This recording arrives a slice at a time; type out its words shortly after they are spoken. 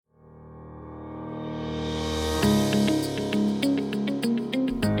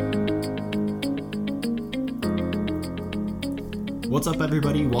What's up,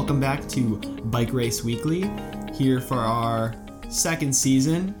 everybody? Welcome back to Bike Race Weekly, here for our second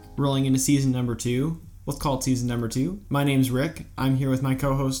season, rolling into season number 2. Let's call it season number 2. My name's Rick. I'm here with my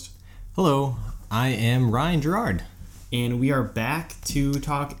co-host. Hello, I am Ryan Gerard. And we are back to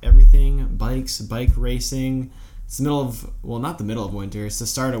talk everything bikes, bike racing. It's the middle of, well, not the middle of winter. It's the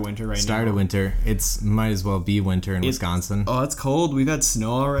start of winter right now. Start of winter. It's might as well be winter in Wisconsin. Oh, it's cold. We've had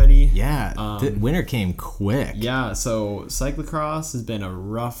snow already. Yeah, the winter came quick. Yeah, so cyclocross has been a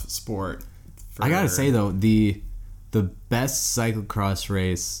rough sport. I gotta say, though, the best cyclocross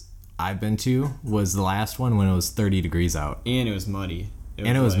race I've been to was the last one when it was 30 degrees out. And it was muddy.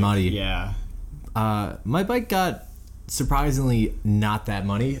 It was muddy. Yeah. My bike got surprisingly not that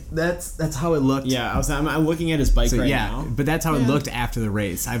muddy. That's how it looked. Yeah, I'm looking at his bike now. But that's how it looked after the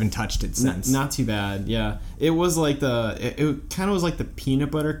race. I haven't touched it since. Not too bad. Yeah, it was like it kind of was like the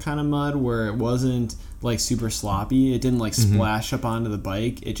peanut butter kind of mud where it wasn't like super sloppy. It didn't like splash up onto the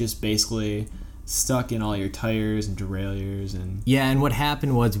bike. It just basically stuck in all your tires and derailleurs and and what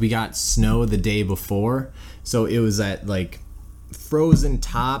happened was we got snow the day before, so it was at like frozen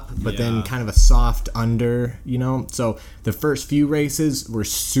top, but then kind of a soft under, so the first few races were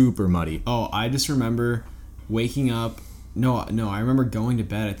super muddy. Oh, I just remember waking up. No, I remember going to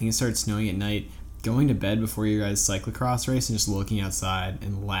bed. I think it started snowing at night. Going to bed before your guys' cyclocross race and just looking outside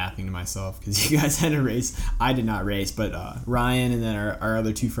and laughing to myself because you guys had a race. I did not race, but Ryan and then our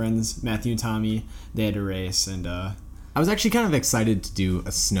other two friends, Matthew and Tommy, they had a race, and I was actually kind of excited to do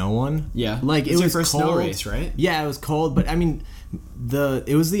a snow one. Yeah, like it was your first cold. Snow race, right? Yeah, it was cold, but I mean,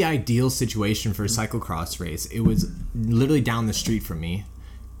 it was the ideal situation for a cyclocross race. It was literally down the street from me,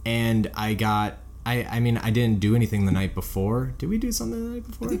 and I didn't do anything the night before. Did we do something the night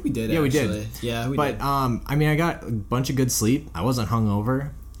before? I think we did. Yeah, actually. we did. Yeah, we did. But I got a bunch of good sleep. I wasn't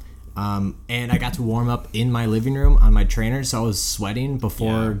hungover. And I got to warm up in my living room on my trainer, so I was sweating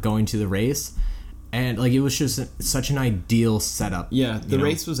before going to the race. And like it was just such an ideal setup. Yeah, the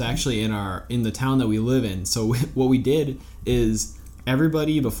race was actually in the town that we live in. So what we did is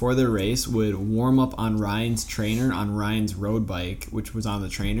everybody before the race would warm up on Ryan's trainer on Ryan's road bike, which was on the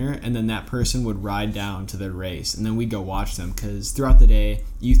trainer, and then that person would ride down to their race, and then we'd go watch them because throughout the day,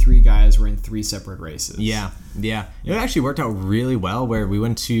 you three guys were in 3 separate races. Yeah. It actually worked out really well where we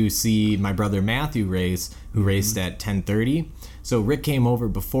went to see my brother Matthew race, who raced at 10:30. So Rick came over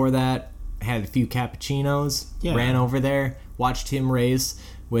before that. Had a few cappuccinos, ran over there, watched him race,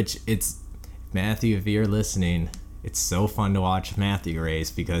 which Matthew, if you're listening, it's so fun to watch Matthew race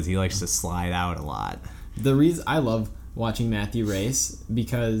because he likes to slide out a lot. The reason I love watching Matthew race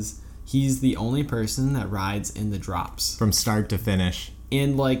because he's the only person that rides in the drops. From start to finish.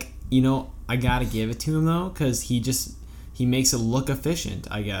 And I gotta give it to him though, because he makes it look efficient,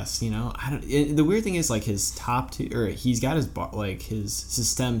 I guess. The weird thing is like his top two, or he's got his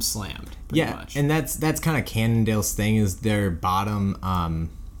stem slammed. Much. And that's kind of Cannondale's thing is their bottom.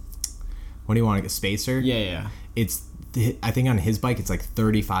 What do you want to get? Spacer? Yeah. I think on his bike it's like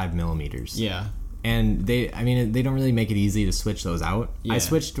 35 millimeters. Yeah. And they don't really make it easy to switch those out. Yeah. I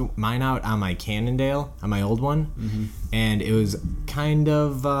switched mine out on my Cannondale, on my old one, and it was kind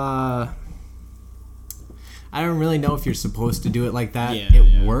of. I don't really know if you're supposed to do it like that.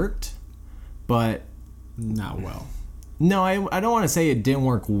 It worked, but not well. No, I don't want to say it didn't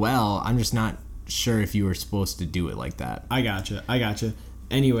work well. I'm just not sure if you were supposed to do it like that. I gotcha.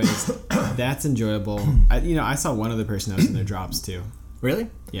 Anyways, that's enjoyable. I saw one other person that was in their drops too. Really?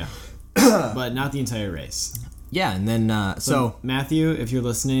 Yeah. But not the entire race. Yeah, and then so Matthew, if you're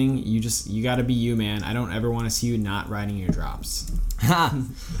listening, you got to be you, man. I don't ever want to see you not riding your drops.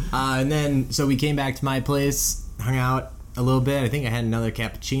 And then so we came back to my place, hung out a little bit. I think I had another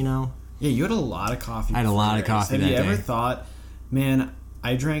cappuccino. Yeah, you had a lot of coffee. I had a lot of coffee that day. Have you ever thought, man,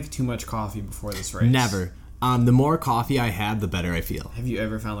 I drank too much coffee before this race? Never. The more coffee I had, the better I feel. Have you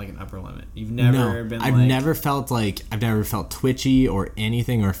ever found like an upper limit? You've never been I've never felt twitchy or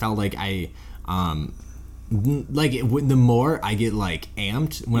anything, or felt like the more I get like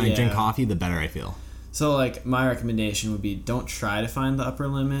amped when I drink coffee, the better I feel. So like my recommendation would be don't try to find the upper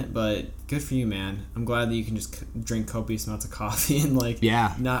limit, but good for you, man. I'm glad that you can just drink copious amounts of coffee and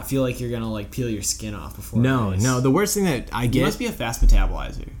not feel like you're gonna like peel your skin off before. No. The worst thing that I get, you must be a fast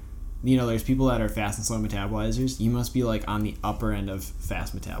metabolizer. There's people that are fast and slow metabolizers. You must be like on the upper end of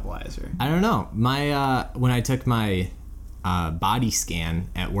fast metabolizer. I don't know. My when I took my body scan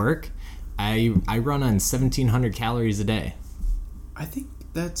at work, I run on 1,700 calories a day. I think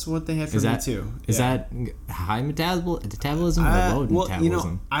that's what they had for me too. Is that high metabolism or low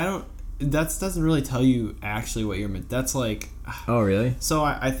metabolism? I don't. that doesn't really tell you actually what that's like. Oh, really? So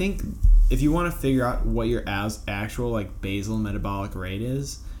I think if you want to figure out what your actual like basal metabolic rate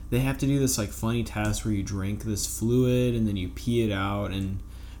is, they have to do this like funny test where you drink this fluid and then you pee it out, and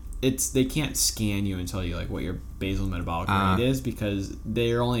they can't scan you and tell you like what your basal metabolic rate is, because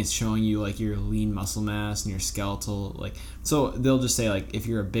they're only showing you like your lean muscle mass and your skeletal, like, so they'll just say like if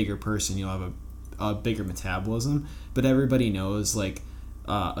you're a bigger person you'll have a bigger metabolism, but everybody knows like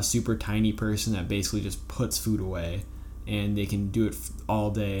a super tiny person that basically just puts food away and they can do it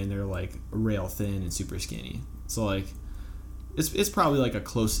all day and they're like rail thin and super skinny. So like it's probably like a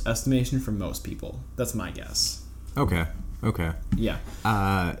close estimation for most people. That's my guess. Okay. Yeah.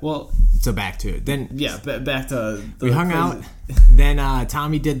 Well, so back to it. Then yeah, back to we hung out. Then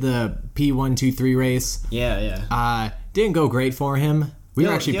Tommy did the P123 race. Yeah. Didn't go great for him. We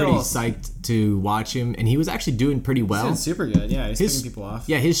were actually pretty psyched to watch him, and he was actually doing pretty well. He's super good. Yeah, he's picking people off.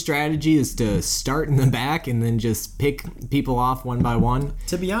 Yeah, his strategy is to start in the back and then just pick people off one by one.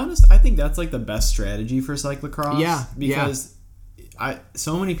 To be honest, I think that's like the best strategy for cyclocross. Yeah, because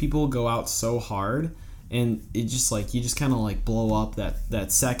so many people go out so hard, and it just like you just kind of like blow up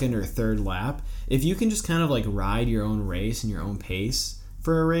that second or third lap. If you can just kind of like ride your own race and your own pace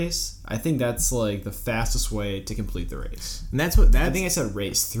for a race, I think that's like the fastest way to complete the race. And I think I said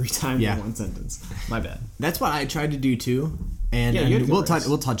race 3 times in one sentence. My bad. That's what I tried to do too. And we'll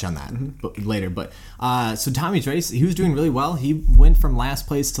touch on that later. But so Tommy's race, he was doing really well. He went from last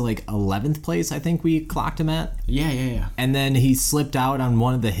place to like 11th place, I think we clocked him at. Yeah. And then he slipped out on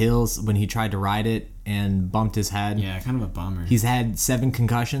one of the hills when he tried to ride it and bumped his head. Yeah, kind of a bummer. He's had 7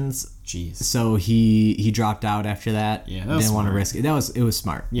 concussions. Jeez. So he dropped out after that. Yeah, that was didn't want to risk it. It was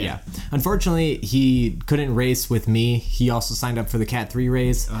smart. Yeah. Unfortunately, he couldn't race with me. He also signed up for the Cat 3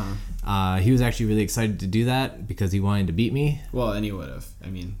 race. He was actually really excited to do that because he wanted to beat me. Well, and he would have. I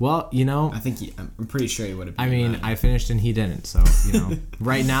mean, well, you know, I think I'm pretty sure he would have. I mean, I finished and he didn't. So you know,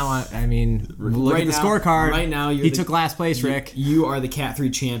 right now, I mean, look at the scorecard. Right now, he took last place, Rick. You are the Cat 3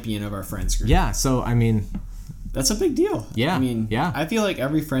 champion of our friends group. Yeah. So I mean, that's a big deal. Yeah. I mean, yeah. I feel like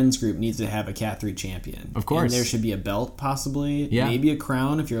every friends group needs to have a Cat 3 champion. Of course. And there should be a belt, possibly. Yeah. Maybe a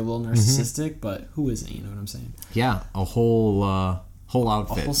crown if you're a little narcissistic, but who isn't? You know what I'm saying? Yeah. A whole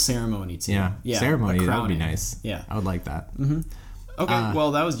outfit. A whole ceremony, too. Yeah. Ceremony. That would be nice. Yeah. I would like that. Mm-hmm. Okay,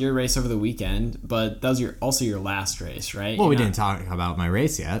 well, that was your race over the weekend, but that was also your last race, right? Well, we didn't talk about my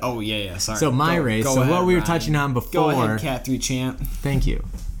race yet. Oh, yeah, sorry. So my race, go ahead, what we were Ryan. touching on before. Go ahead, Cat 3 champ. Thank you.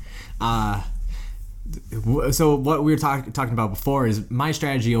 So what we were talking about before is my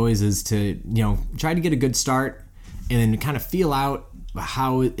strategy always is to, try to get a good start and then kind of feel out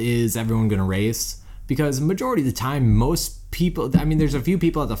how is everyone going to race, because majority of the time most people, I mean, there's a few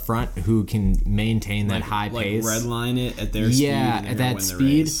people at the front who can maintain that high pace, redline it at their speed, at that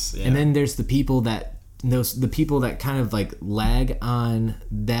speed, and then there's the people that kind of like lag on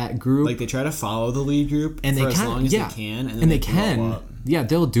that group, like they try to follow the lead group and for they as long as they can, and then they can,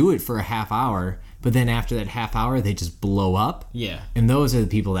 they'll do it for a half hour. But then after that half hour, they just blow up. Yeah. And those are the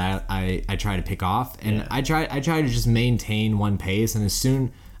people that I try to pick off. And I try to just maintain one pace. And as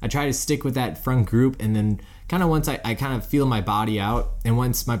soon I try to stick with that front group. And then kind of once I kind of feel my body out, and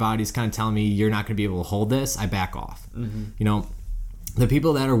once my body's kind of telling me you're not going to be able to hold this, I back off. Mm-hmm. The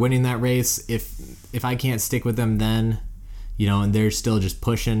people that are winning that race, if I can't stick with them then, and they're still just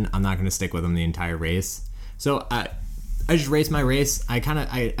pushing, I'm not going to stick with them the entire race. So I just race my race.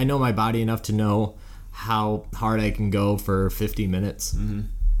 I know my body enough to know how hard I can go for 50 minutes.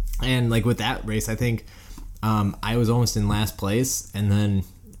 Mm-hmm. And like with that race, I think I was almost in last place, and then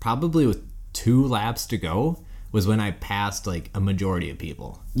probably with 2 laps to go was when I passed like a majority of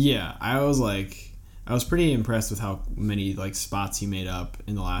people. Yeah, I was pretty impressed with how many like spots you made up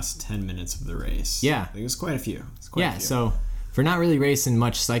in the last 10 minutes of the race. Yeah, it was quite a few. So for not really racing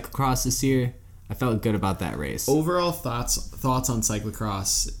much cyclocross this year, I felt good about that race. Overall thoughts on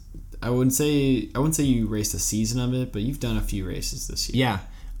cyclocross. I wouldn't say you raced a season of it, but you've done a few races this year. Yeah,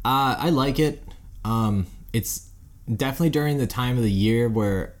 I like it. It's definitely during the time of the year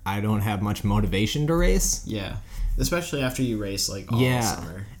where I don't have much motivation to race. Yeah, especially after you race like all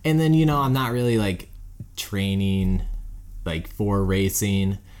summer. And then I'm not really like training like for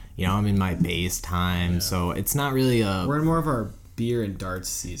racing. I'm in my base time, so it's not really we're in more of our beer and darts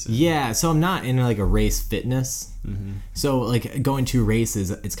season. Yeah, so I'm not in like a race fitness. Mm-hmm. So like going to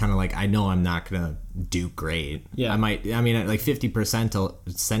races, it's kind of like I know I'm not gonna do great. Yeah, like 50%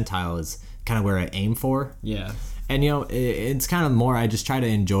 percentile is kind of where I aim for. Yeah, and it's kind of more I just try to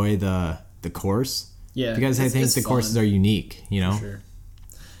enjoy the course. Yeah, because I think the courses are unique. For sure.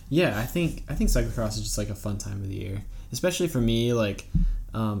 Yeah, I think cyclocross is just like a fun time of the year, especially for me. Like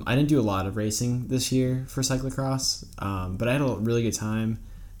I didn't do a lot of racing this year for cyclocross, but I had a really good time.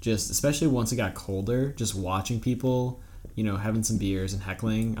 Just especially once it got colder, just watching people, having some beers and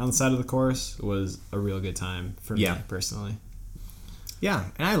heckling on the side of the course was a real good time for me personally. Yeah,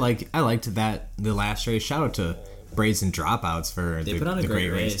 and I liked that the last race. Shout out to Brazen Dropouts for they put on a great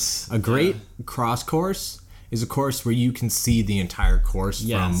race. A great cross course is a course where you can see the entire course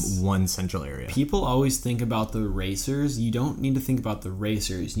from one central area. People always think about the racers. You don't need to think about the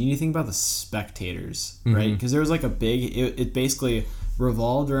racers. You need to think about the spectators, right? Because there was like it basically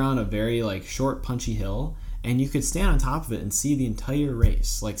revolved around a very like short, punchy hill, and you could stand on top of it and see the entire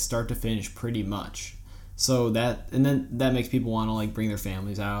race, like start to finish, pretty much. So that makes people want to like bring their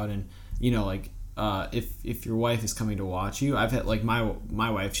families out, and if your wife is coming to watch you, I've had like my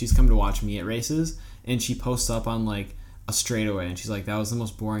wife, she's come to watch me at races, and she posts up on like a straightaway, and she's like, that was the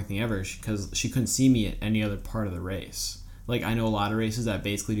most boring thing ever, because she couldn't see me at any other part of the race. Like I know a lot of races that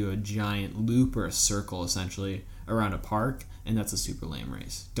basically do a giant loop or a circle essentially around a park, and that's a super lame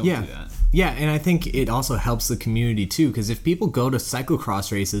race. Don't do that. Yeah, and I think it also helps the community too, because if people go to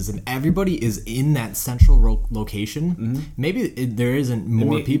cyclocross races and everybody is in that central location, maybe there isn't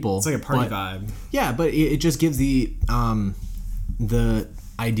more people. It's like a party vibe. Yeah, but it just gives the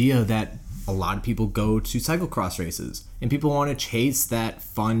idea that a lot of people go to cyclocross races and people want to chase that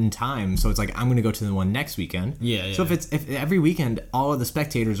fun time. So it's like, I'm going to go to the one next weekend. Yeah. So if every weekend all of the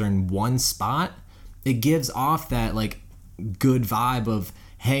spectators are in one spot, it gives off that like good vibe of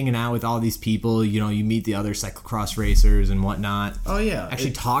hanging out with all these people. You meet the other cyclocross racers and whatnot. Oh yeah.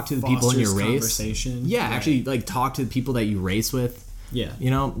 Actually talk to the people in your race. Conversation. Yeah, right. Actually like talk to the people that you race with. Yeah.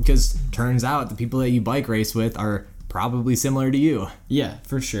 Because turns out the people that you bike race with are probably similar to you. Yeah,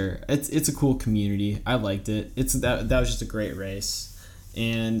 for sure. It's a cool community. I liked it. That was just a great race.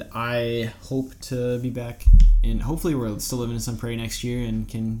 And I hope to be back, and hopefully we're still living in Sun Prairie next year and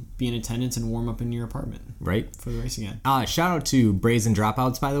can be in attendance and warm up in your apartment. Right. For the race again. Shout out to Brazen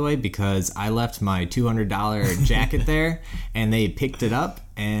Dropouts, by the way, because I left my $200 jacket there and they picked it up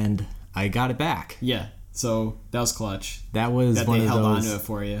and I got it back. Yeah. So that was clutch. That was that one they of held those. onto it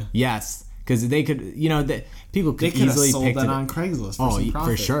for you. Yes. Because they could, people could easily easily sold pick that it on Craigslist for some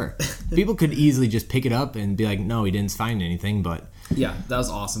profit. For sure. People could easily just pick it up and be like, no, he didn't find anything, but yeah, that was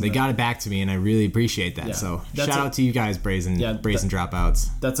awesome. They got it back to me, and I really appreciate that. Yeah, so shout out to you guys, Brazen Dropouts.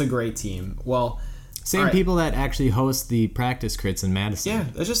 That's a great team. Well, same people that actually host the practice crits in Madison. Yeah,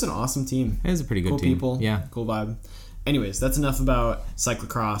 that's just an awesome team. It is a pretty good cool team. People, yeah, cool vibe. Anyways, that's enough about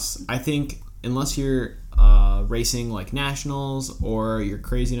cyclocross. I think unless you're racing like nationals, or you're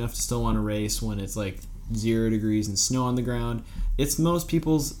crazy enough to still want to race when it's like 0 degrees and snow on the ground, it's most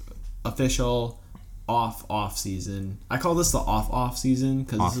people's official off season. I call this the off season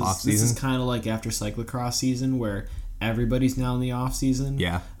because this is kind of like after cyclocross season where everybody's now in the off season.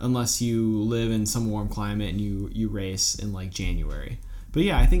 Yeah. Unless you live in some warm climate and you race in like January. But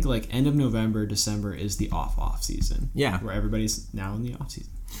yeah, I think like end of November, December is the off season. Yeah. Where everybody's now in the off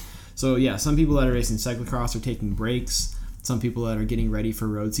season. So yeah, some people that are racing cyclocross are taking breaks. Some people that are getting ready for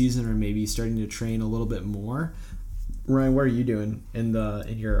road season are maybe starting to train a little bit more. Ryan, what are you doing in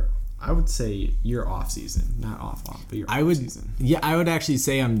your, I would say, your off season, not off, but your off season? Yeah, I would actually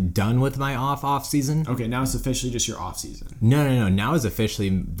say I'm done with my off season. Okay, now it's officially just your off season. No. Now is officially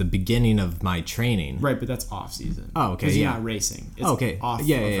the beginning of my training. Right, but that's off season. Oh, okay. Because you're not racing. It's okay. Off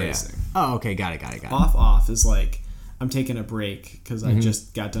yeah, racing. Oh, okay. Got it. Off is like I'm taking a break because I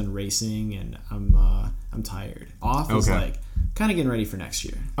just got done racing and I'm tired. Off is like kind of getting ready for next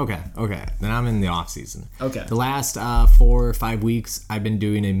year. Okay. Then I'm in the off season. Okay. The last 4 or 5 weeks, I've been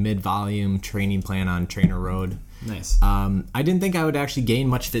doing a mid-volume training plan on Trainer Road. Nice. I didn't think I would actually gain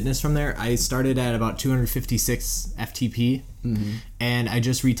much fitness from there. I started at about 256 FTP, and I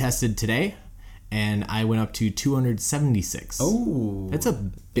just retested today, and I went up to 276. Oh, that's a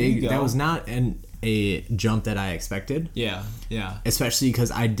big. That was not a jump that I expected. Yeah. Especially because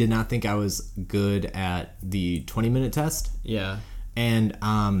I did not think I was good at the 20-minute test. Yeah. And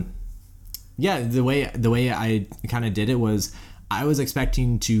the way I kind of did it was I was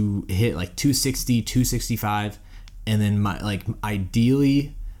expecting to hit like 260, 265, and then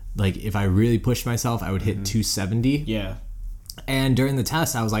ideally, like if I really pushed myself, I would hit 270. Yeah. And during the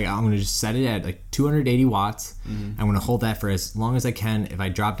test, I was like, I'm going to just set it at like 280 watts. I'm going to hold that for as long as I can. If I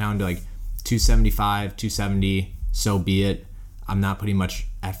drop down to like 275, 270, so be it. I'm not putting much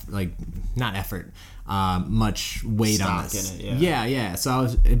much weight stock on this. In it, yeah. So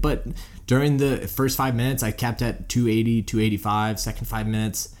but during the first 5 minutes, I kept at 280, 285. Second 5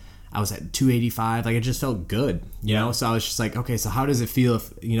 minutes, I was at 285. Like, it just felt good, you know? So I was just like, okay, so how does it feel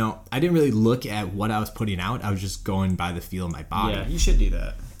if, you know, I didn't really look at what I was putting out. I was just going by the feel of my body. Yeah, you should do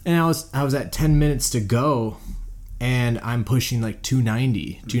that. And I was at 10 minutes to go, and I'm pushing like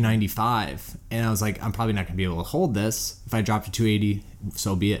 290, 295. And I was like, I'm probably not going to be able to hold this. If I drop to 280,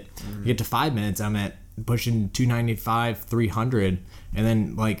 so be it. I get to 5 minutes, I'm at pushing 295, 300. And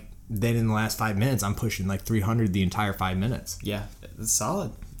then in the last 5 minutes, I'm pushing like 300 the entire 5 minutes. Yeah, it's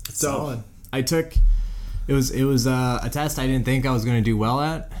solid. It's so solid. I took, it was a test I didn't think I was going to do well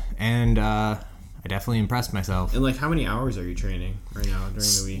at. And, I definitely impressed myself. And like, how many hours are you training right now during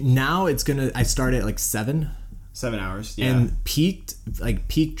the week? Now I start at like 7. 7 hours, yeah. And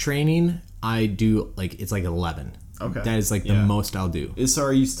peak training, I do it's like 11. Okay. That is like the most I'll do. So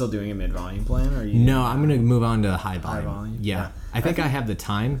are you still doing a mid-volume plan? Or are you No, I'm going to move on to high volume. High volume? Yeah. I think I have the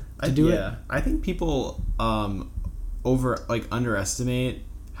time to do it. Yeah. I think people underestimate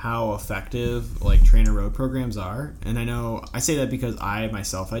how effective like trainer road programs are. And I know I say that because I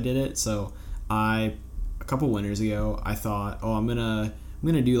did it. So a couple winters ago, I thought, I'm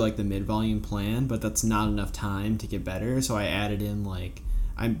gonna do like the mid volume plan, but that's not enough time to get better. So I added in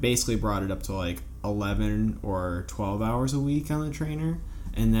I basically brought it up to like 11 or 12 hours a week on the trainer,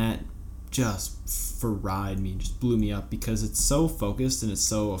 and that just blew me up because it's so focused and it's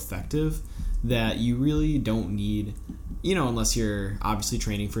so effective that you really don't need, unless you're obviously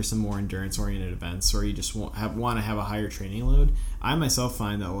training for some more endurance oriented events or you just want to have a higher training load. I myself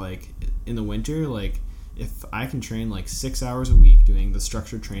find that like in the winter, like if I can train like 6 hours a week doing the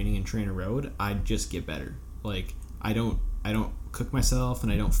structured training and trainer road, I just get better. Like I don't cook myself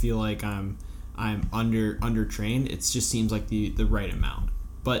and I don't feel like I'm under trained. It just seems like the right amount.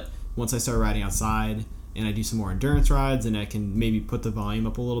 But once I start riding outside and I do some more endurance rides, and I can maybe put the volume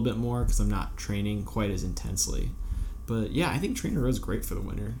up a little bit more because I'm not training quite as intensely. But yeah, I think trainer road is great for the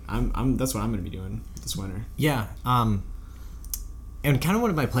winter. That's what I'm going to be doing this winter. Yeah. And kind of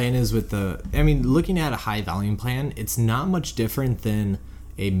what my plan is with looking at a high volume plan, it's not much different than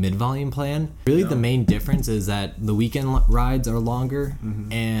a mid volume plan. Really, the main difference is that the weekend rides are longer,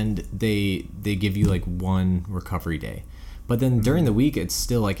 and they give you like one recovery day. But then during the week, it's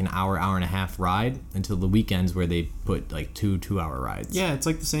still like an hour and a half ride until the weekends where they put like 2-hour rides. Yeah, it's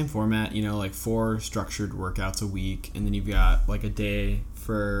like the same format, like 4 structured workouts a week, and then you've got like a day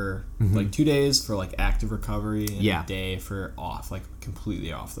for like 2 days for like active recovery, and a day for off, like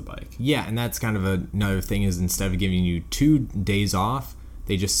completely off the bike. Yeah, and that's kind of another thing is instead of giving you 2 days off,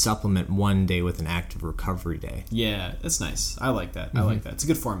 they just supplement 1 day with an active recovery day. Yeah, that's nice. I like that. I like that. It's a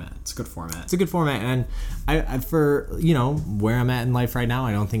good format. It's a good format. And I for, where I'm at in life right now,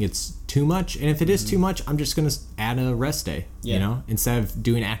 I don't think it's too much. And if it is too much, I'm just going to add a rest day, Instead of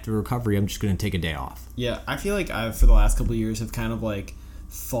doing active recovery, I'm just going to take a day off. Yeah, I feel like I've, for the last couple of years, have kind of like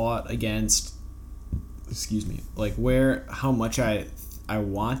fought against, like how much I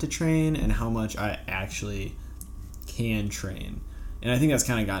want to train and how much I actually can train. And I think that's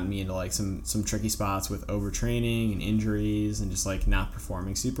kind of gotten me into like some tricky spots with overtraining and injuries and just like not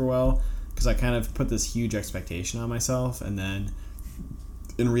performing super well because I kind of put this huge expectation on myself, and then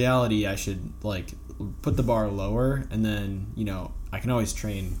in reality I should like put the bar lower, and then I can always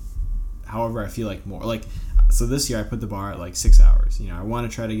train however I feel like more. Like so this year I put the bar at like 6 hours. I want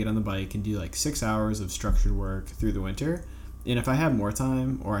to try to get on the bike and do like 6 hours of structured work through the winter, and if I have more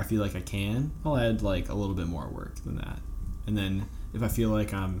time or I feel like I can, I'll add like a little bit more work than that. And then if I feel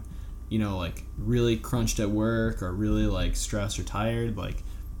like I'm, like really crunched at work or really like stressed or tired, like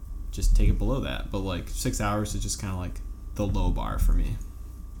just take it below that. But like 6 hours is just kind of like the low bar for me.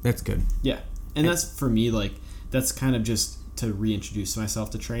 That's good. Yeah. And that's for me, like that's kind of just to reintroduce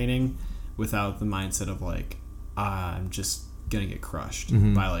myself to training without the mindset of like, I'm just going to get crushed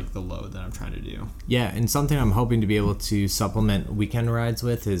by like the load that I'm trying to do. Yeah. And something I'm hoping to be able to supplement weekend rides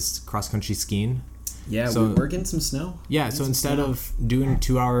with is cross-country skiing. Yeah, so we're getting some snow. Yeah, so instead of doing a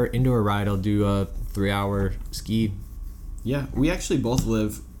 2-hour indoor ride, I'll do a 3-hour ski. Yeah, we actually both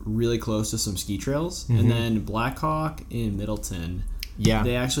live really close to some ski trails, and then Blackhawk in Middleton,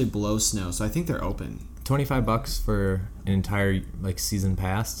 they actually blow snow, so I think they're open. $25 for an entire like season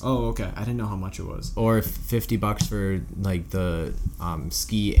pass. Oh, okay. I didn't know how much it was. Or $50 for like the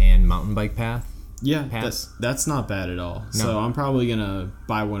ski and mountain bike path. Yeah, that's not bad at all. No. So I'm probably going to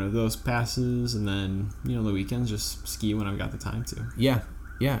buy one of those passes and then, the weekends just ski when I've got the time to. Yeah.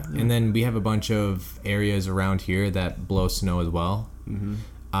 And then we have a bunch of areas around here that blow snow as well.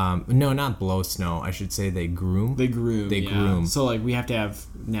 No, not blow snow. I should say they groom. They groom. So like we have to have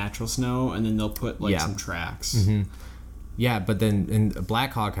natural snow and then they'll put like some tracks. Yeah, but then in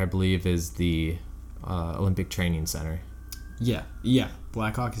Blackhawk, I believe, is the Olympic Training Center. Yeah.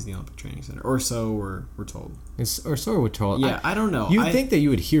 Blackhawk is the Olympic Training Center, or so we're told. Or so we're told. Yeah, I don't know. You would think that you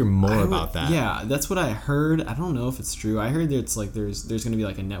would hear more about that. Yeah, that's what I heard. I don't know if it's true. I heard that it's like there's going to be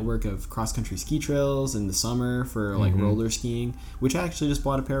like a network of cross country ski trails in the summer for like roller skiing, which I actually just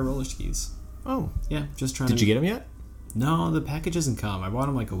bought a pair of roller skis. Oh, yeah, just trying. Did you get them yet? No, the package hasn't come. I bought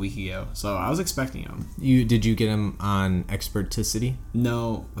them like a week ago, so I was expecting them. Did you get them on Experticity?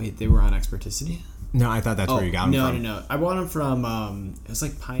 No, wait, they were on Experticity? No, I thought that's where you got them from. No. I bought them from, it was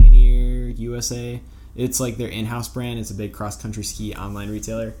like Pioneer USA. It's like their in-house brand. It's a big cross-country ski online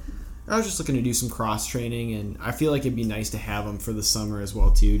retailer. I was just looking to do some cross-training, and I feel like it'd be nice to have them for the summer as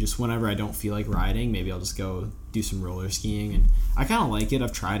well, too. Just whenever I don't feel like riding, maybe I'll just go do some roller skiing. And I kind of like it.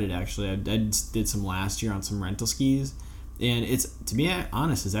 I've tried it, actually. I did some last year on some rental skis. And it's, to be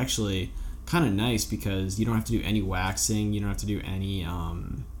honest, it's actually kind of nice because you don't have to do any waxing. You don't have to do any...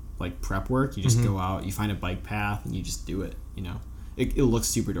 like prep work. You just go out, you find a bike path, and you just do it. You know, it looks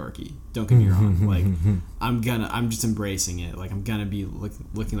super dorky. Don't get me wrong. Like I'm just embracing it. Like I'm gonna be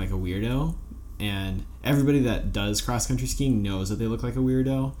looking like a weirdo, and everybody that does cross country skiing knows that they look like a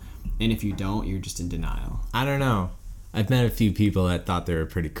weirdo. And if you don't, you're just in denial. I don't know. I've met a few people that thought they were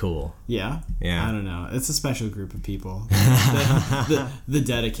pretty cool. Yeah? Yeah. I don't know. It's a special group of people. the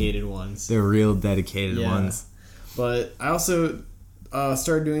dedicated ones. The real dedicated ones. But I also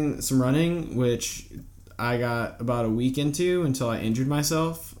started doing some running, which I got about a week into until I injured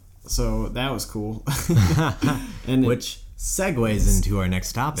myself. So that was cool. And which segues into our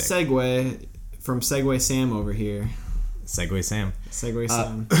next topic. Segue from Segway Sam over here. Segway Sam. Segway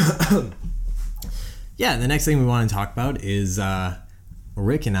Sam. Yeah, the next thing we want to talk about is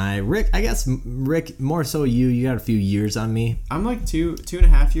Rick and I. Rick, more so you. You got a few years on me. I'm like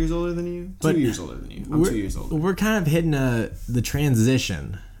 2.5 years older than you. 2 years older than you. I'm 2 years older. We're kind of hitting the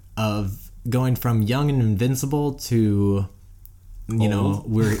transition of going from young and invincible to, you know,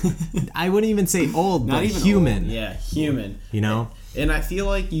 I wouldn't even say old, not but even human. Old. Yeah, human. You know? And I feel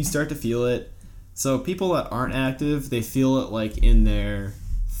like you start to feel it. So people that aren't active, they feel it like in their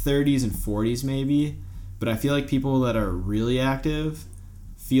 30s and 40s maybe. But I feel like people that are really active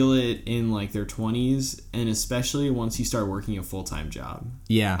feel it in like their 20s, and especially once you start working a full-time job.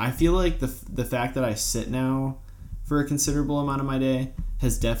 Yeah. I feel like the fact that I sit now for a considerable amount of my day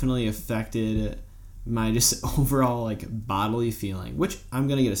has definitely affected my just overall like bodily feeling, which I'm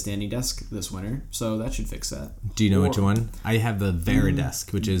going to get a standing desk this winter, so that should fix that. Do you know which one? I have the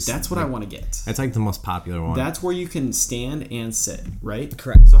Varidesk, which is... That's what I want to get. That's like the most popular one. That's where you can stand and sit, right?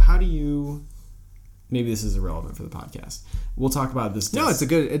 Correct. So how do you... Maybe this is irrelevant for the podcast. We'll talk about this desk. No,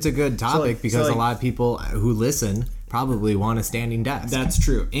 it's a good topic because a lot of people who listen probably want a standing desk. That's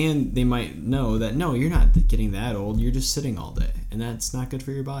true. And they might know that, no, you're not getting that old. You're just sitting all day. And that's not good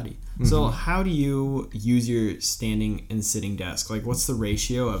for your body. Mm-hmm. So how do you use your standing and sitting desk? Like, what's the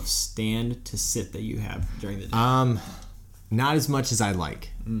ratio of stand to sit that you have during the day? Not as much as I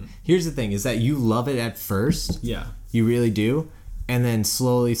like. Here's the thing, is that you love it at first. Yeah. You really do. And then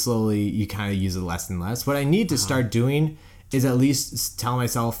slowly, you kind of use it less and less. What I need to start doing is at least tell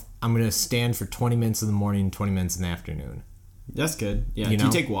myself I'm going to stand for 20 minutes in the morning, 20 minutes in the afternoon. That's good. Yeah. Do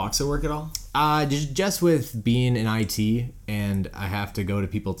you take walks at work at all? Just with being in IT and I have to go to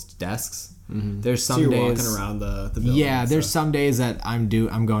people's desks. Mm-hmm. There's some you're days walking around the building. Yeah, there's some days that I'm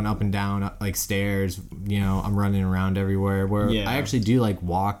going up and down like stairs. You know, I'm running around everywhere. Where I actually do like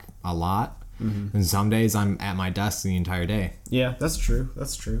walk a lot. Mm-hmm. And some days I'm at my desk the entire day. Yeah, that's true.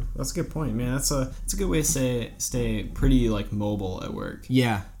 That's a good point, man. It's a good way to stay pretty like mobile at work.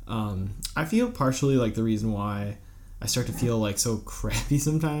 Yeah. I feel partially like the reason why I start to feel like so crappy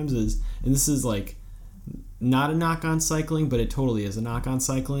sometimes is, and this is like not a knock on cycling, but it totally is a knock on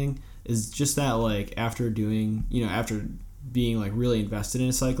cycling, is just that like after being like really invested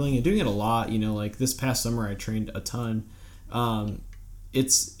in cycling and doing it a lot, you know, like this past summer I trained a ton.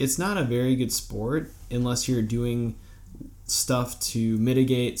 It's not a very good sport unless you're doing stuff to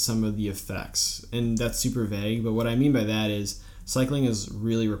mitigate some of the effects, and that's super vague, but what I mean by that is cycling is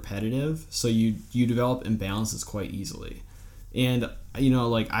really repetitive, so you develop imbalances quite easily. And you know,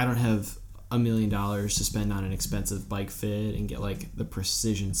 like I don't have $1 million to spend on an expensive bike fit and get like the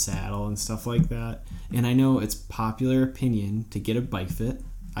precision saddle and stuff like that, and I know it's popular opinion to get a bike fit.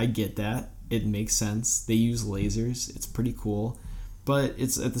 I get that, it makes sense. They use lasers, it's pretty cool. But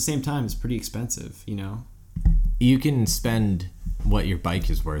it's at the same time, it's pretty expensive, you know? You can spend what your bike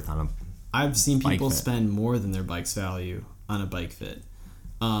is worth on a I've seen people spend more than their bike's value on a bike fit.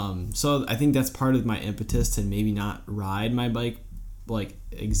 So I think that's part of my impetus to maybe not ride my bike like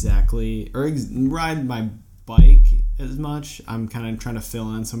exactly, or ride my bike as much. I'm kind of trying to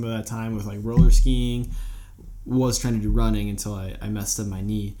fill in some of that time with like roller skiing, was trying to do running until I messed up my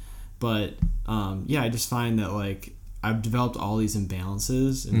knee. But I just find that like I've developed all these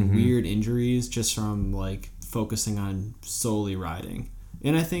imbalances and weird injuries just from like focusing on solely riding.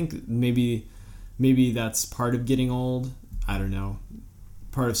 And I think maybe that's part of getting old. I don't know.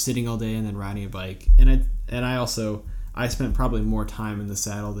 Part of sitting all day and then riding a bike. And I spent probably more time in the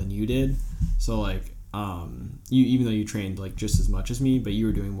saddle than you did. So like you, even though you trained like just as much as me, but you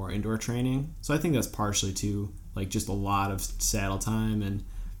were doing more indoor training. So I think that's partially too, like just a lot of saddle time and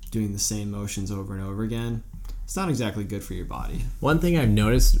doing the same motions over and over again. It's not exactly good for your body. One thing I've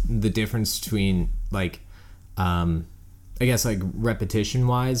noticed the difference between like I guess like repetition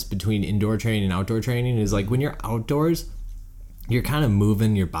wise between indoor training and outdoor training is like when you're outdoors, you're kind of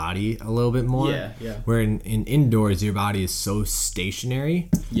moving your body a little bit more. Yeah. Where in indoors, your body is so stationary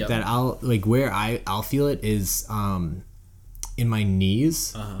that I'll feel it is in my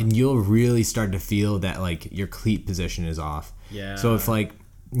knees, and you'll really start to feel that like your cleat position is off. Yeah. So if like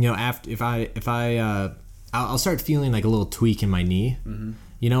I'll start feeling like a little tweak in my knee,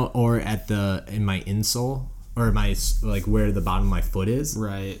 or in my insole or my like where the bottom of my foot is.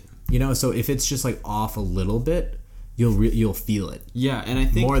 Right. So if it's just like off a little bit, you'll feel it. Yeah, and I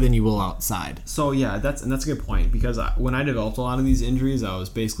think more than you will outside. So yeah, that's a good point, because when I developed a lot of these injuries, I was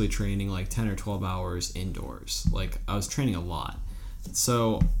basically training like 10 or 12 hours indoors. Like I was training a lot.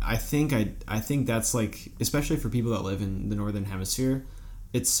 So I think that's like, especially for people that live in the northern hemisphere,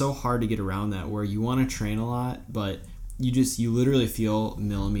 it's so hard to get around that, where you want to train a lot, but you literally feel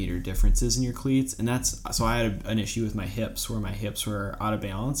millimeter differences in your cleats. And so I had an issue with my hips, where my hips were out of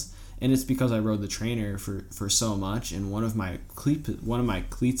balance. And it's because I rode the trainer for so much, and one of my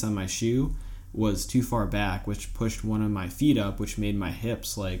cleats on my shoe was too far back, which pushed one of my feet up, which made my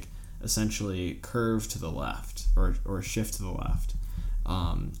hips like essentially curve to the left or shift to the left.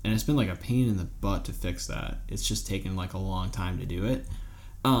 And it's been like a pain in the butt to fix that. It's just taken like a long time to do it.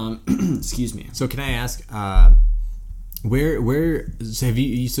 Excuse me. So can I ask, where have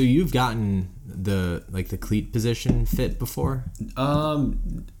you? So you've gotten the cleat position fit before?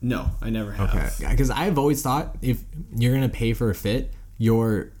 No, I never have. Okay, because I've always thought if you're gonna pay for a fit,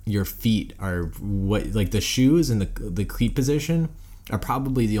 your feet are what, like the shoes and the cleat position are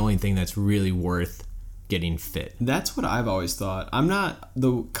probably the only thing that's really worth getting fit. That's what I've always thought. I'm not,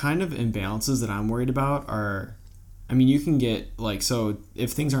 the kind of imbalances that I'm worried about are, I mean, you can get like, so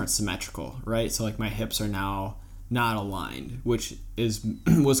if things aren't symmetrical, right? So like my hips are now not aligned, which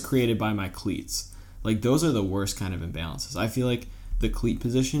was created by my cleats. Like those are the worst kind of imbalances. I feel like the cleat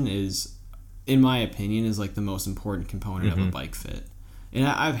position is, in my opinion, is like the most important component of a bike fit. And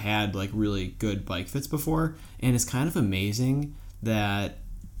I've had like really good bike fits before, and it's kind of amazing that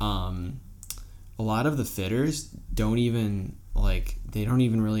a lot of the fitters don't even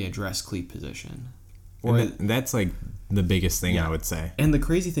really address cleat position. Or that's like the biggest thing, I would say. And the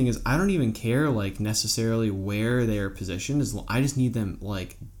crazy thing is, I don't even care like necessarily where they're positioned. I just need them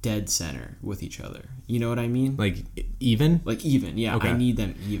like dead center with each other. You know what I mean? Like even? Like even, yeah. Okay. I need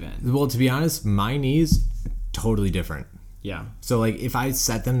them even. Well, to be honest, my knees totally different. Yeah. So like if I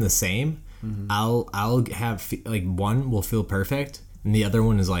set them the same, I'll have like one will feel perfect. And the other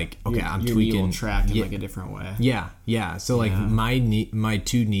one is like, okay, I'm tweaking. Knee will track in like a different way. Yeah. So like my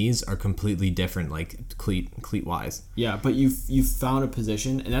two knees are completely different, like cleat wise. Yeah, but you've found a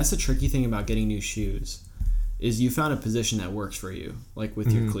position, and that's the tricky thing about getting new shoes, is you found a position that works for you, like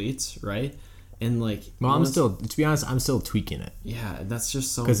with your cleats, right? And like, well, to be honest, I'm still tweaking it. Yeah, that's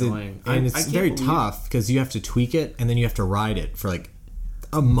just so annoying. And it's very tough because you have to tweak it and then you have to ride it for like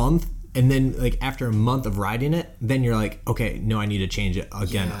a month. And then, like, after a month of riding it, then you're like, okay, no, I need to change it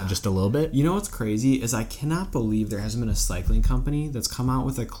again just a little bit. You know what's crazy is I cannot believe there hasn't been a cycling company that's come out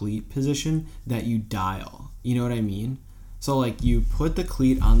with a cleat position that you dial. You know what I mean? So, like, you put the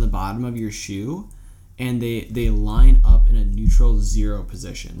cleat on the bottom of your shoe, and they line up in a neutral zero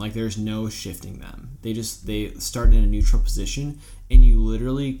position. Like, there's no shifting them. They start in a neutral position, and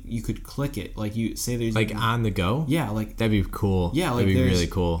you could click it. Like, you say there's like on the go. Yeah, like that'd be cool. Yeah, like that'd be really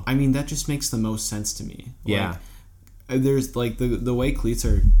cool. I mean, that just makes the most sense to me. Yeah. Like, there's like the way cleats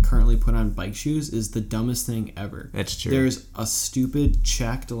are currently put on bike shoes is the dumbest thing ever. That's true. There's a stupid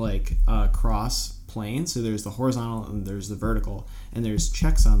checked like cross plane. So there's the horizontal and there's the vertical, and there's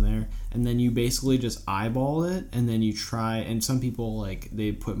checks on there, and then you basically just eyeball it, and then you try, and some people like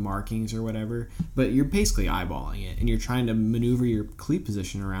they put markings or whatever, but you're basically eyeballing it, and you're trying to maneuver your cleat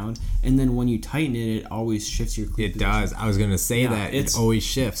position around, and then when you tighten it, it always shifts your cleat position. It does. I was gonna say that it always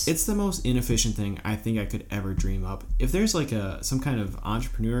shifts. It's the most inefficient thing I think I could ever dream up. If there's like some kind of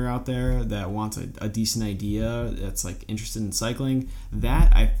entrepreneur out there that wants a decent idea, that's like interested in cycling,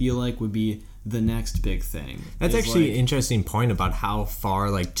 that I feel like would be the next big thing. That's actually an interesting point about how far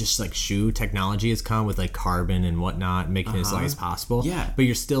like just like shoe technology has come with like carbon and whatnot, making it as light as possible. Yeah. But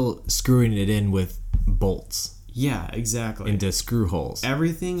you're still screwing it in with bolts. Yeah, exactly. Into screw holes.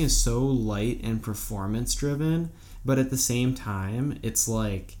 Everything is so light and performance driven, but at the same time, it's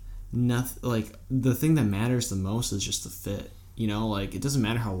like nothing. Like the thing that matters the most is just the fit. You know, like it doesn't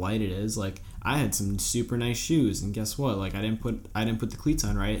matter how light it is. Like I had some super nice shoes, and guess what? Like I didn't put the cleats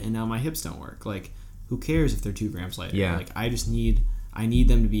on right, and now my hips don't work. Like who cares if they're 2 grams lighter? Yeah. Like I need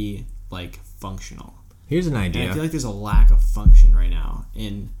them to be like functional. Here's an idea. And I feel like there's a lack of function right now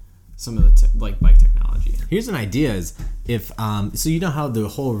in some of the like bike technology. Here's an idea: is if so you know how the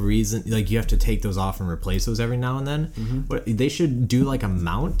whole reason like you have to take those off and replace those every now and then. What they should do like a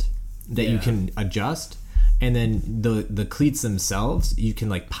mount that you can adjust. And then the cleats themselves, you can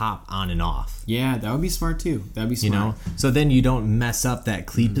like pop on and off. Yeah, that would be smart too. That'd be smart. You know, so then you don't mess up that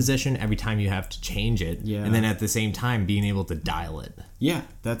cleat position every time you have to change it. Yeah. And then at the same time, being able to dial it. Yeah,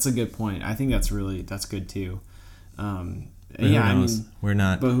 that's a good point. I think that's good too. Yeah, I mean, we're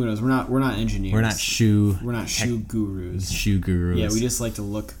not. But who knows? We're not engineers. We're not shoe gurus. Shoe gurus. Yeah, we just like to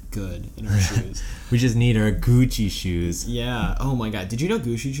look good in our shoes. We just need our Gucci shoes. Yeah. Oh my God. Did you know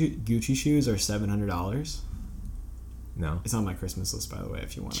Gucci shoes are $700? No. It's on my Christmas list, by the way,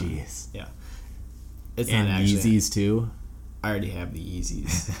 if you want to. Jeez. Yeah. It's and not actually. Yeezys, too? I already have the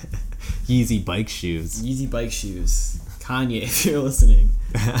Yeezys. Yeezy bike shoes. Yeezy bike shoes. Kanye, if you're listening.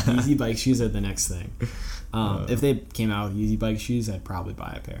 Yeezy bike shoes are the next thing. If they came out with Yeezy bike shoes, I'd probably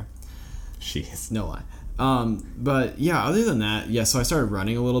buy a pair. Jeez. No lie. But yeah, other than that, yeah, so I started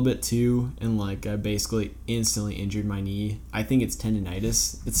running a little bit too, and like I basically instantly injured my knee. I think it's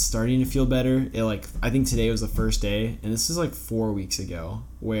tendinitis. It's starting to feel better. I think today was the first day, and this is like 4 weeks ago,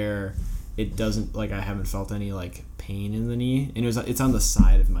 where it doesn't, like I haven't felt any like pain in the knee, and it's on the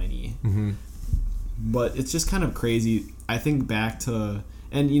side of my knee. Mm-hmm. But it's just kind of crazy. I think back to,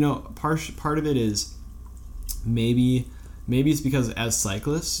 and you know, part of it is maybe it's because as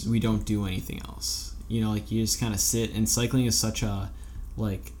cyclists we don't do anything else. You know, like you just kind of sit, and cycling is such a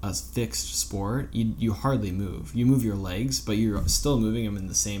fixed sport. You hardly move. You move your legs, but you're still moving them in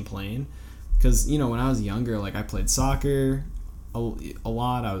the same plane. Because you know, when I was younger, like I played soccer a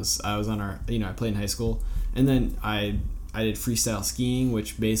lot. I was on our, you know, I played in high school, and then I did freestyle skiing,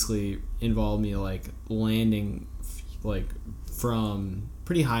 which basically involved me like landing like from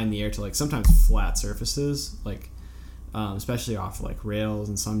pretty high in the air to like sometimes flat surfaces, like especially off like rails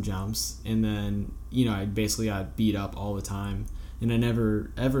and some jumps. And then, you know, I basically got beat up all the time, and I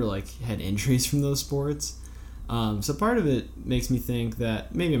never ever like had injuries from those sports. So part of it makes me think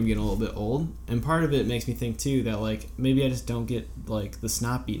that maybe I'm getting a little bit old, and part of it makes me think too that like maybe I just don't get like the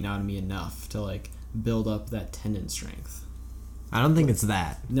snot beaten out of me enough to like build up that tendon strength. I don't think it's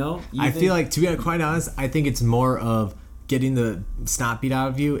that. No? I feel like, to be quite honest, I think it's more of getting the snot beat out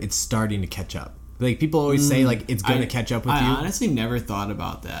of you. It's starting to catch up. Like people always say, like it's gonna catch up with you. I honestly never thought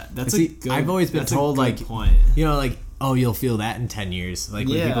about that. I've always been told, like, point. You know, like, oh, you'll feel that in 10 years. Like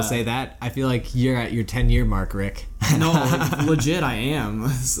when people say that, I feel like you're at your 10-year mark, Rick. No, like, legit, I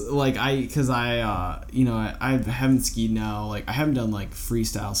am. Like because I you know, I haven't skied now. Like I haven't done like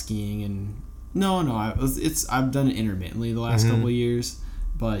freestyle skiing, and I've done it intermittently the last couple of years.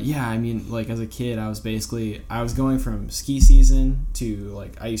 But yeah, I mean, like as a kid, I was going from ski season to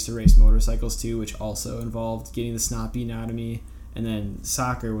like I used to race motorcycles too, which also involved getting the snot beaten out of me. And then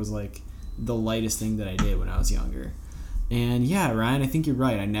soccer was like the lightest thing that I did when I was younger. And yeah, Ryan, I think you're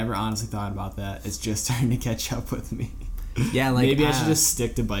right. I never honestly thought about that. It's just starting to catch up with me. Yeah, like maybe I should just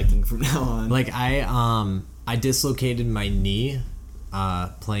stick to biking from now on. Like I dislocated my knee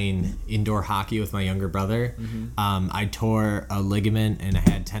playing indoor hockey with my younger brother. I tore a ligament and I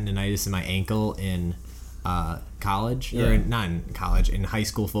had tendonitis in my ankle in college, or not in college, in high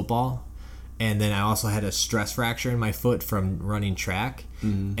school football. And then I also had a stress fracture in my foot from running track.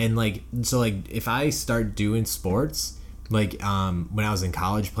 And like, so like if I start doing sports, like when I was in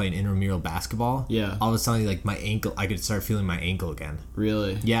college playing intramural basketball, all of a sudden like my ankle, I could start feeling my ankle again.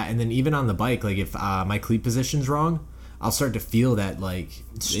 Really? Yeah, and then even on the bike, like if my cleat position's wrong, I'll start to feel that like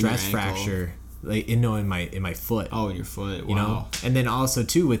stress fracture, like in my foot. Oh, in your foot. Wow. You know, and then also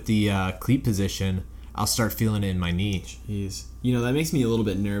too with the cleat position, I'll start feeling it in my knee. Jeez, you know that makes me a little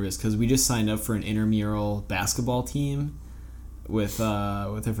bit nervous because we just signed up for an intramural basketball team with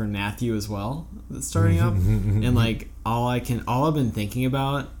our friend Matthew as well, that's starting up, and like all I've been thinking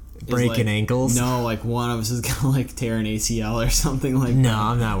about. Breaking ankles? No, like one of us is gonna like tear an ACL or something like that. No,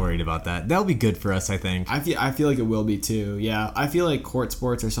 I'm not worried about that. That'll be good for us, I think. I feel like it will be too. Yeah, I feel like court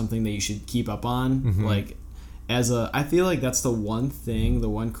sports are something that you should keep up on. Like, I feel like that's the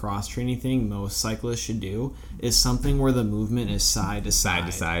one cross training thing most cyclists should do is something where the movement is side to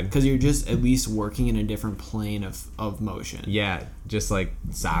side. Because you're just at least working in a different plane of motion. Yeah, just like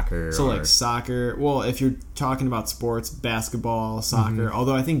soccer. So like soccer, well, if you're talking about sports, basketball, soccer,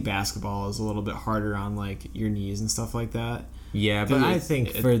 although I think basketball is a little bit harder on like your knees and stuff like that. Yeah, but I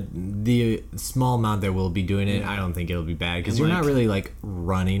think for the small amount that we'll be doing it, I don't think it'll be bad because you're not really like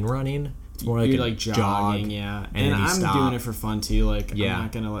running. It's more like you're like jogging, yeah. And I'm doing it for fun too. Like, I'm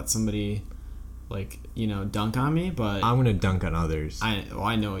not gonna let somebody like dunk on me, but I'm gonna dunk on others.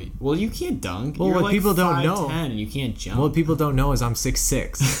 I know. Well, you can't dunk. Well, you're what like people don't know, 5'10" and you can't jump. What people don't know is I'm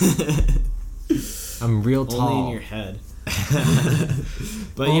 6'6". I'm real tall. Only in your head.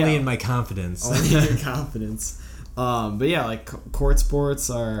 But only in my confidence. Only in your confidence. But yeah, like court sports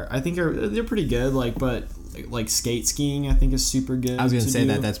they're pretty good. Like skiing, I think is super good. I was gonna say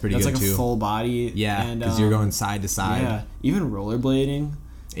that's pretty good too. That's like a full body. Yeah, because you're going side to side. Yeah, even rollerblading.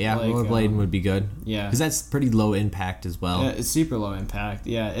 Yeah, rollerblading would be good. Yeah, because that's pretty low impact as well. Yeah, it's super low impact.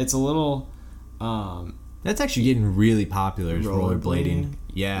 Yeah, it's a little. That's actually getting really popular. Is rollerblading.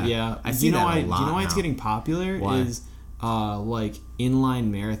 Yeah, yeah. I see that a lot. Do you know why it's getting popular? Why? Is like inline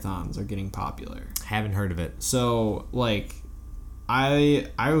marathons are getting popular. Haven't heard of it. So like, I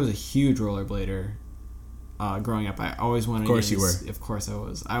was a huge rollerblader. Growing up, I always wanted. Of course you were. Of course I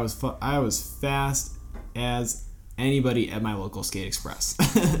was. I was fast as anybody at my local Skate Express,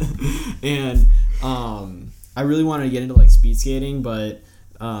 and I really wanted to get into like speed skating, but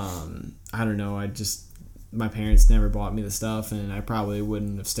I don't know. My parents never bought me the stuff, and I probably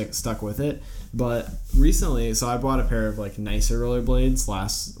wouldn't have stuck with it. But recently, so I bought a pair of like nicer rollerblades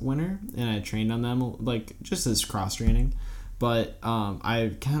last winter, and I trained on them like just as cross training. But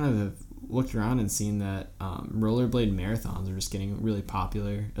I kind of looked around and seen that rollerblade marathons are just getting really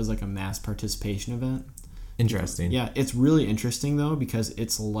popular as like a mass participation event. Interesting. Yeah, it's really interesting though because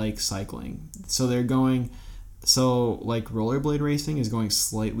it's like cycling. So like rollerblade racing is going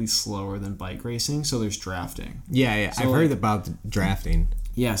slightly slower than bike racing, so there's drafting. Yeah, so I've heard about drafting.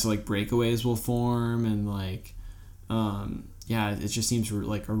 Yeah, so like breakaways will form and like it just seems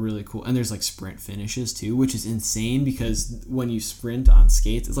like a really cool, and there's like sprint finishes too, which is insane because when you sprint on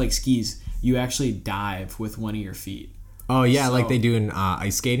skates, it's like skis. You actually dive with one of your feet. Oh yeah, like they do in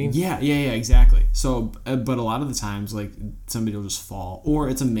ice skating. Yeah, exactly. So, but a lot of the times, like somebody will just fall, or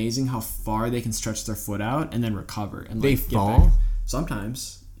it's amazing how far they can stretch their foot out and then recover and they like, fall. Get back.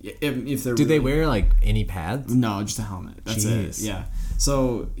 Sometimes, if they're. Do they wear like any pads? No, just a helmet. That's it. Yeah.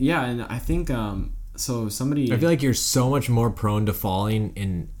 So yeah, and I think so somebody. I feel like you're so much more prone to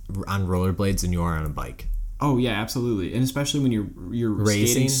falling on rollerblades than you are on a bike. Oh yeah, absolutely, and especially when you're racing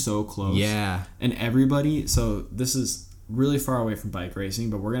skating so close. Yeah, and everybody. So this is really far away from bike racing,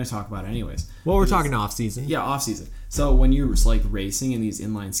 but we're going to talk about it anyways. Well, we're talking off season. Yeah, off season. So when you're like racing in these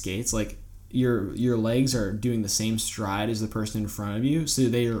inline skates, like your legs are doing the same stride as the person in front of you, so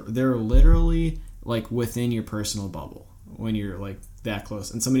they're literally like within your personal bubble when you're like that close,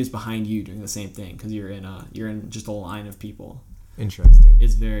 and somebody's behind you doing the same thing because you're in just a line of people. Interesting.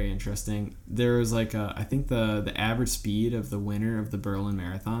 It's very interesting. There was like I think the average speed of the winner of the Berlin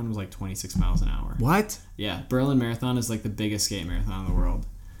Marathon was like 26 miles an hour. What? Yeah, Berlin Marathon is like the biggest skate marathon in the world.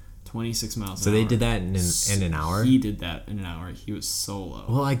 26 miles an hour. So they did that in an hour? He did that in an hour. He was solo.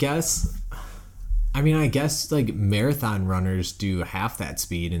 Well, I guess like marathon runners do half that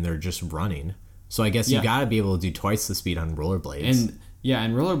speed and they're just running. So I guess you got to be able to do twice the speed on rollerblades.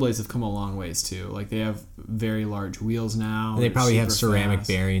 And rollerblades have come a long ways too. Like they have very large wheels now. And they probably have ceramic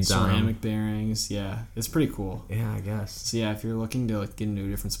bearings on them. Ceramic bearings, yeah. It's pretty cool. Yeah, I guess. So yeah, if you're looking to like get into a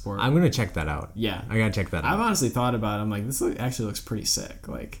different sport. I'm going to check that out. Yeah. I got to check that out. I've honestly thought about it. I'm like, this actually looks pretty sick.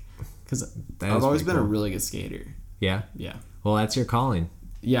 Like, because I've always been a really good skater. Yeah? Yeah. Well, that's your calling.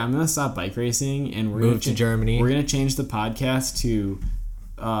 Yeah, I'm going to stop bike racing and we're move to Germany. We're going to change the podcast to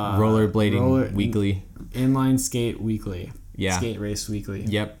Rollerblading Weekly. Inline Skate Weekly. Yeah. Skate Race Weekly.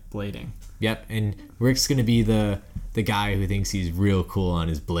 Yep. Blading. Yep. And Rick's going to be the guy who thinks he's real cool on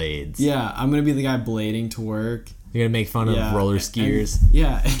his blades. Yeah, I'm going to be the guy blading to work. You're going to make fun of roller skiers.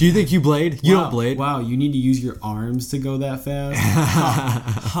 Yeah. Do you think you blade? You don't blade. Wow, you need to use your arms to go that fast?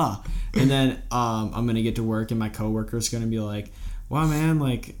 Huh. And then I'm going to get to work and my coworker's going to be like, wow, man,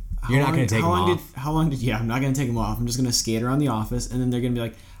 like... You're not going to take them off. How long did... Yeah, I'm not going to take them off. I'm just going to skate around the office. And then they're going to be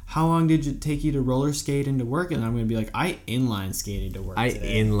like, how long did it take you to roller skate into work? And I'm going to be like, I inline skated to work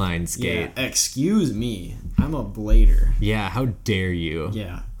today. Inline skate. Yeah, excuse me. I'm a blader. Yeah, how dare you?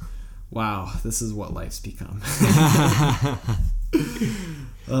 Yeah. Wow, this is what life's become.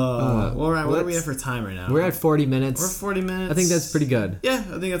 Well, Ryan, what are we at for time right now? We're at 40 minutes. We're 40 minutes. I think that's pretty good. Yeah,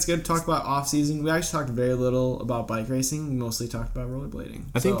 I think that's good. Talk about off season. We actually talked very little about bike racing. We mostly talked about rollerblading.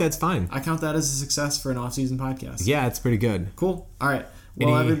 I think that's fine. I count that as a success for an off season podcast. Yeah, it's pretty good. Cool. All right.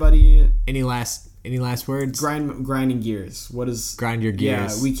 Well, everybody. Any last words? Grinding gears. What is grind your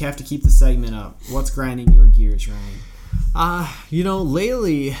gears? Yeah, we have to keep the segment up. What's grinding your gears, Ryan?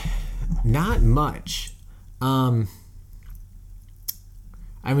 Lately, not much.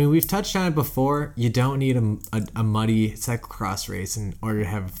 I mean, we've touched on it before. You don't need a muddy cyclocross race in order to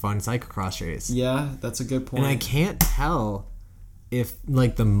have a fun cyclocross race. Yeah, that's a good point. And I can't tell if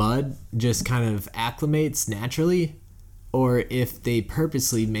like the mud just kind of acclimates naturally, or if they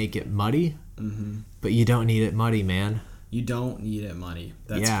purposely make it muddy. Mm-hmm. But you don't need it muddy, man. You don't need it muddy.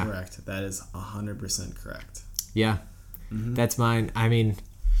 That's correct. That is 100% correct. Yeah, that's mine. I mean,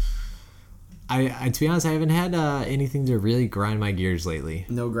 I to be honest, I haven't had anything to really grind my gears lately.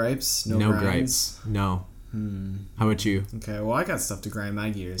 No gripes? No gripes. No. How about you? Okay, well, I got stuff to grind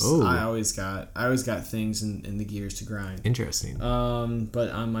my gears. Ooh. I always got things in the gears to grind. Interesting. But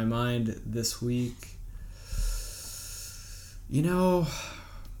on my mind this week,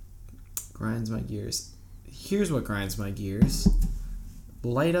 grinds my gears. Here's what grinds my gears.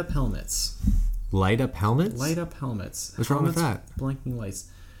 Light up helmets. Light up helmets? Light up helmets. What's wrong with that? Blinking lights.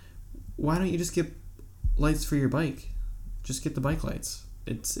 Why don't you just get lights for your bike? Just get the bike lights.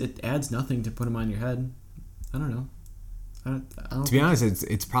 It adds nothing to put them on your head. I don't know. I don't to be honest,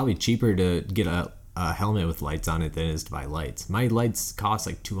 it's probably cheaper to get a helmet with lights on it than it is to buy lights. My lights cost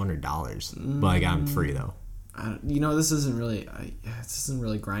like $200, but I got them free though. This isn't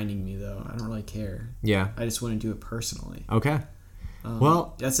really grinding me though. I don't really care. Yeah. I just wouldn't do it personally. Okay.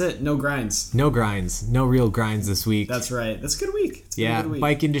 Well, that's it. No grinds. No grinds. No real grinds this week. That's right. That's a good week. Yeah.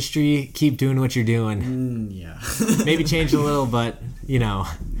 Bike industry, keep doing what you're doing. Yeah. Maybe change a little, but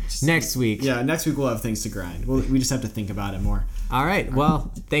next week. Yeah, next week we'll have things to grind. We just have to think about it more. All right.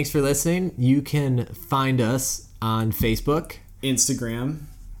 Well, thanks for listening. You can find us on Facebook, Instagram,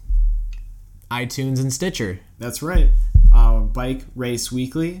 iTunes, and Stitcher. That's right. Bike Race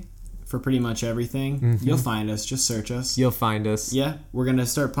Weekly for pretty much everything. Mm-hmm. You'll find us. Just search us. You'll find us. Yeah, we're gonna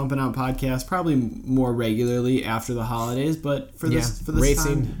start pumping out podcasts probably more regularly after the holidays. But for this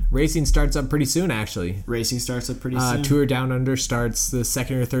racing starts up pretty soon. Actually, racing starts up pretty soon. Tour Down Under starts the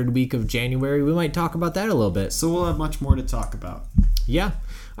second or third week of January. We might talk about that a little bit. So we'll have much more to talk about. Yeah.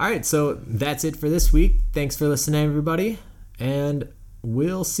 All right. So that's it for this week. Thanks for listening, everybody, and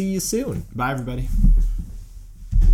we'll see you soon. Bye, everybody.